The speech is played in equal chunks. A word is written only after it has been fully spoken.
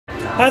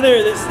Hi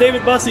there, this is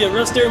David Bussey of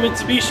Ruster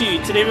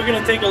Mitsubishi. Today we're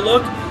going to take a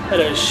look at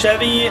a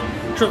Chevy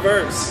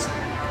Traverse.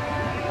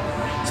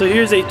 So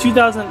here's a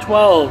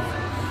 2012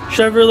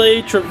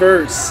 Chevrolet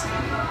Traverse.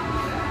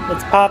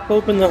 Let's pop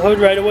open the hood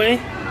right away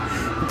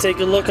and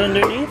take a look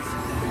underneath.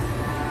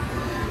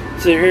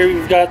 So here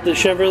we've got the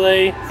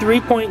Chevrolet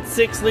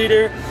 3.6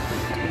 liter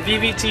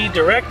VVT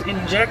direct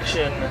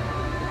injection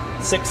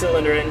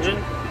 6-cylinder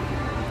engine.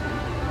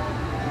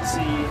 Let's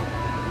see.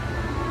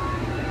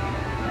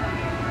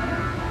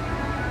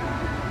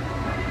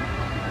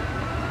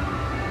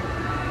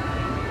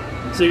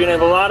 So you're going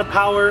to have a lot of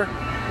power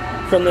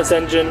from this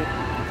engine,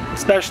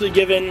 especially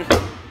given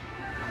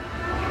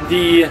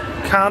the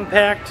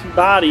compact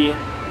body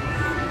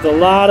with a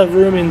lot of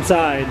room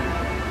inside.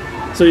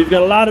 So you've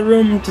got a lot of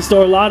room to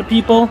store a lot of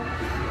people,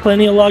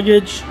 plenty of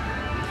luggage,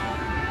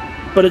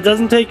 but it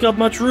doesn't take up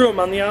much room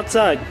on the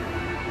outside.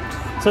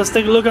 So let's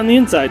take a look on the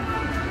inside.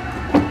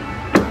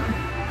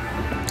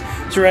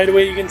 So right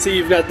away you can see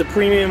you've got the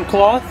premium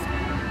cloth.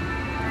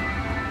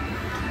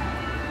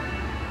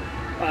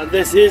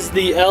 This is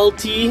the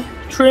LT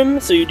trim,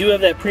 so you do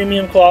have that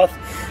premium cloth,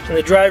 and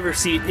the driver's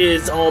seat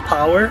is all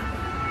power,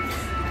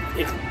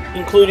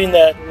 including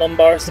that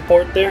lumbar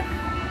support there.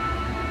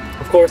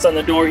 Of course, on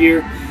the door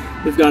here,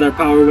 we've got our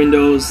power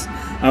windows,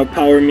 our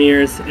power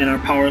mirrors, and our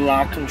power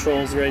lock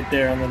controls right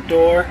there on the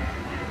door.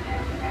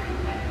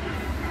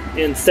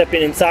 And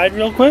stepping inside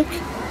real quick,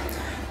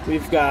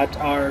 we've got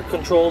our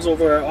controls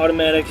over our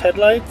automatic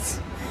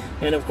headlights,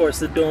 and of course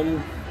the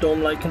dome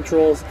light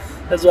controls,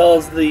 as well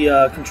as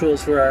the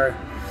controls for our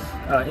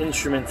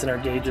instruments and our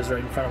gauges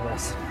right in front of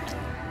us.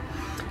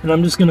 And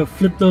I'm just going to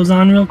flip those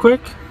on real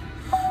quick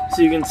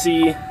so you can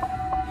see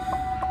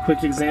a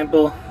quick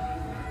example.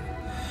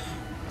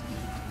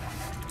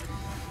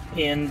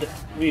 And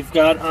we've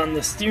got on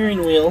the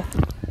steering wheel,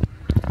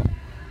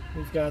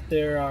 we've got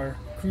there our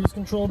cruise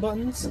control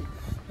buttons,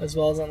 as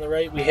well as on the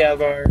right we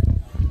have our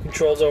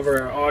controls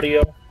over our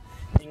audio,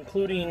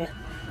 including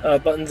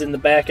buttons in the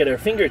back at our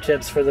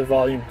fingertips for the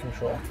volume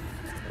control.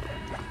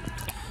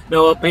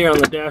 Now up here on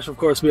the dash, of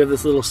course, we have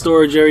this little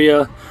storage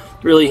area,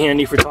 really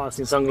handy for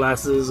tossing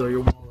sunglasses or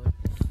your wallet,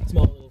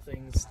 small little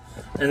things.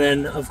 And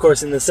then, of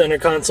course, in the center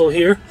console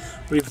here,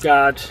 we've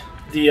got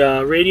the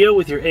radio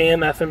with your AM,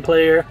 FM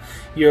player,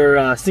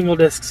 your single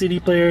disc CD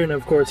player, and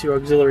of course your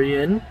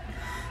auxiliary in,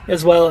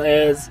 as well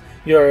as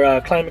your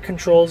climate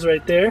controls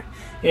right there.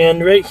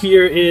 And right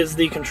here is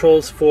the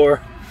controls for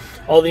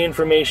all the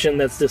information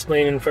that's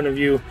displayed in front of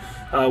you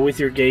with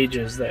your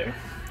gauges there.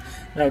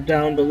 Now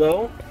down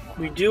below,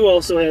 we do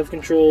also have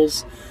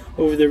controls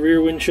over the rear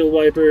windshield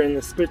wiper and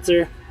the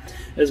spritzer,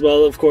 as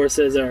well, of course,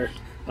 as our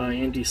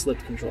anti-slip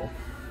control.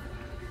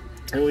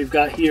 And we've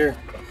got here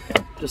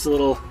just a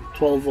little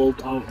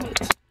 12-volt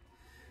outlet.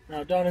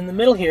 Now down in the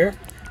middle here,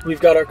 we've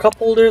got our cup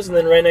holders, and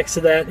then right next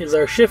to that is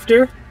our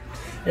shifter.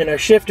 And our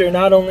shifter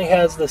not only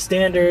has the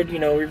standard,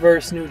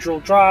 reverse,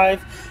 neutral,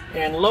 drive,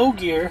 and low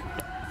gear,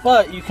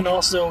 but you can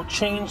also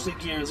change the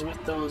gears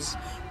with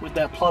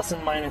that plus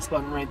and minus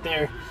button right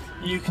there.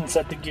 You can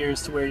set the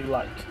gears to where you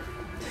like.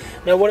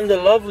 Now, one of the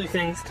lovely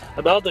things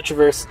about the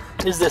Traverse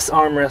is this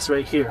armrest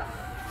right here.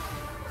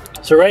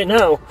 So right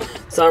now,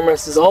 this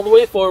armrest is all the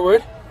way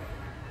forward.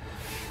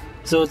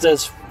 So it's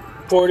as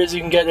forward as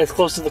you can get, as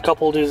close to the cup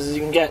holders as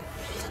you can get.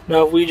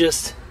 Now, if we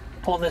just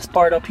pull this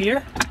part up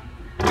here,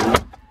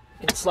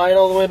 you can slide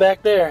all the way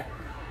back there.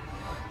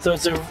 So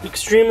it's an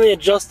extremely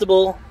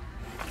adjustable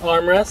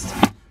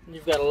armrest.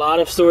 You've got a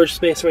lot of storage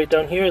space right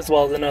down here, as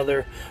well as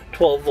another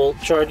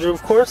 12-volt charger,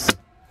 of course.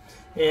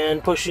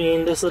 And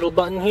pushing this little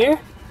button here,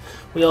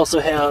 we also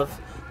have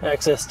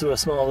access to a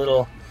small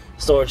little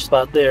storage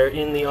spot there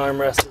in the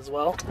armrest as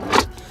well.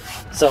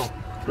 So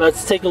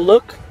let's take a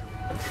look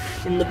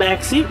in the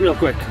back seat real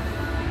quick.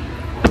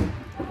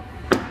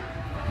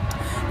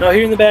 Now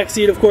here in the back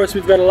seat, of course,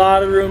 we've got a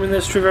lot of room in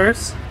this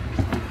Traverse.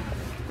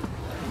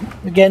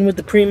 Again, with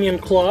the premium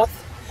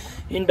cloth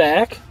in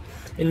back.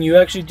 And you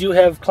actually do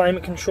have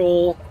climate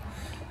control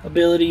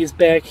abilities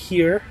back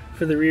here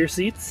for the rear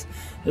seats,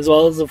 as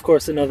well as, of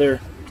course, another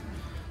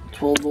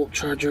 12-volt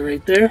charger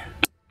right there.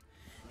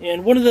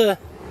 And one of the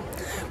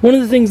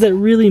things that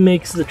really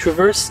makes the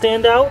Traverse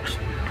stand out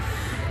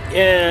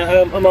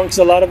amongst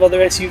a lot of other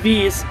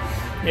SUVs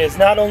is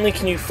not only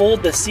can you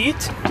fold the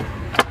seat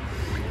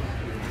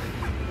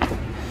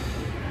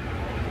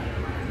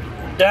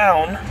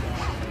down.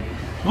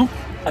 Oop,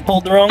 I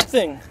pulled the wrong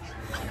thing.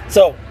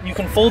 So you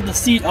can fold the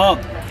seat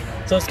up.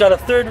 So it's got a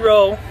third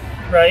row,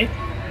 right?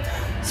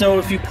 So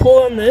if you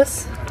pull on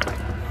this,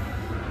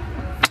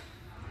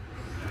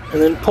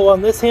 and then pull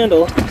on this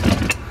handle,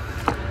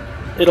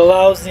 it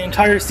allows the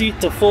entire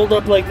seat to fold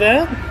up like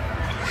that.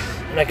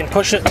 And I can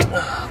push it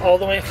all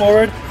the way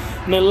forward,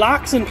 and it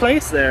locks in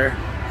place there.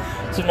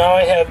 So now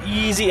I have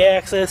easy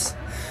access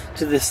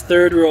to this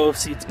third row of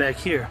seats back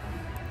here.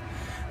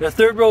 The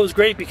third row is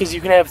great because you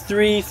can have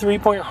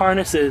three-point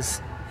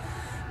harnesses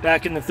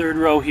back in the third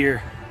row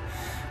here,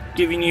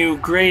 giving you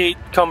great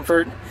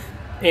comfort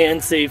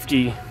and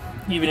safety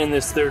even in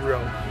this third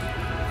row.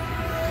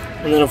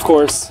 And then of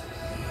course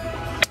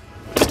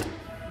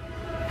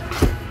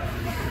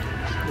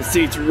The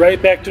seat's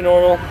right back to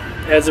normal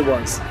as it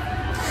was.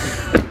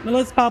 Now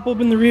let's pop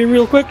open the rear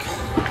real quick.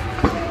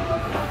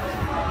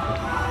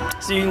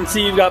 So you can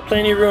see you've got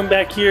plenty of room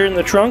back here in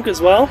the trunk as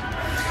well.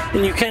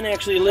 And you can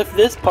actually lift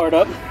this part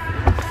up.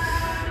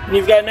 And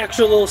you've got an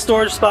extra little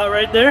storage spot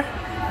right there.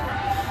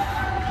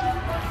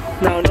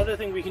 Now another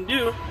thing we can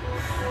do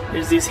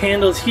is these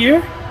handles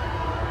here.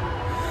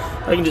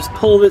 I can just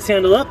pull this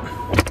handle up,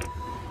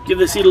 give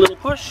the seat a little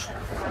push,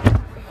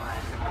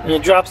 and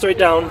it drops right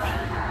down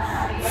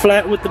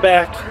flat with the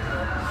back.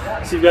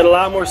 So you've got a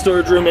lot more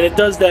storage room, and it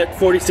does that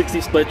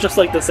 40-60 split just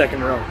like the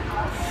second row.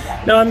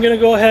 Now I'm going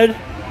to go ahead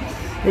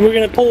and we're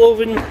going to pull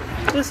open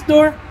this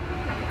door,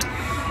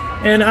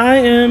 and I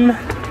am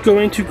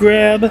going to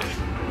grab a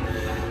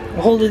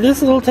hold of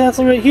this little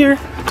tassel right here,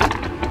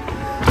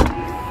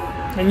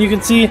 and you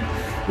can see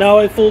now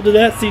I folded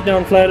that seat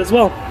down flat as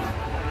well.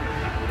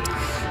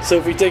 So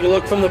if we take a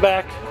look from the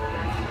back,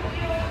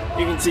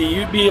 you can see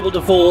you'd be able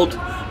to fold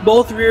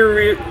both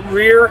rear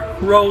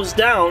rows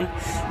down,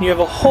 and you have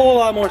a whole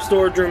lot more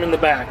storage room in the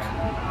back.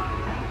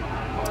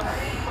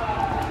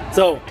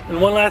 So, and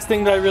one last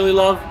thing that I really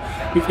love,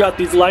 we've got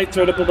these lights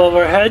right up above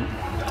our head,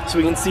 so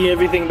we can see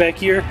everything back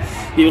here,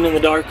 even in the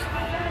dark.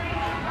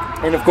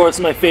 And of course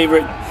my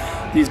favorite,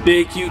 these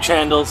big huge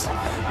handles,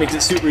 makes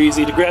it super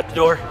easy to grab the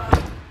door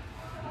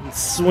and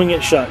swing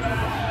it shut.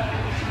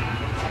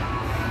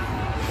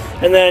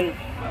 And then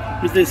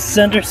with this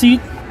center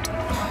seat,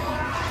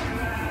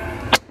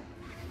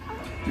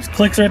 just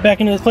clicks right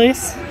back into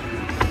place,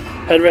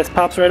 headrest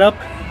pops right up,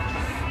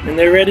 and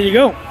they're ready to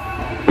go.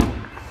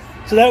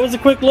 So that was a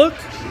quick look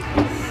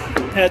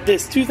at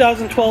this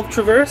 2012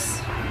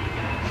 Traverse.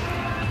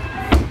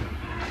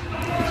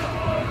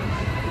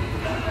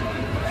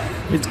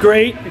 It's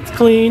great, it's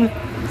clean,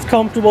 it's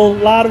comfortable, a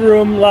lot of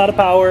room, a lot of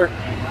power,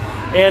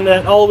 and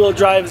that all-wheel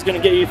drive is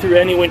going to get you through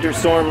any winter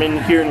storm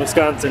here in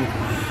Wisconsin.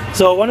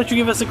 So why don't you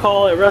give us a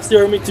call at Rusty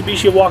Arrow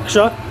Mitsubishi of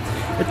Waukesha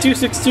at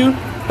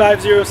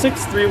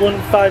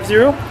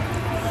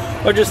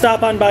 262-506-3150, or just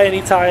stop on by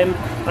anytime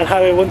on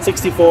Highway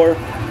 164.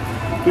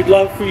 We'd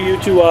love for you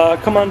to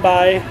come on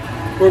by,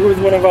 work with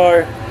one of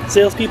our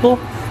salespeople,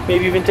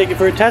 maybe even take it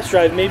for a test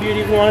drive. Maybe you'd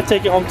even want to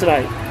take it home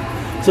tonight.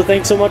 So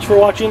thanks so much for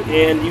watching,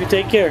 and you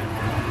take care.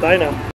 Bye now.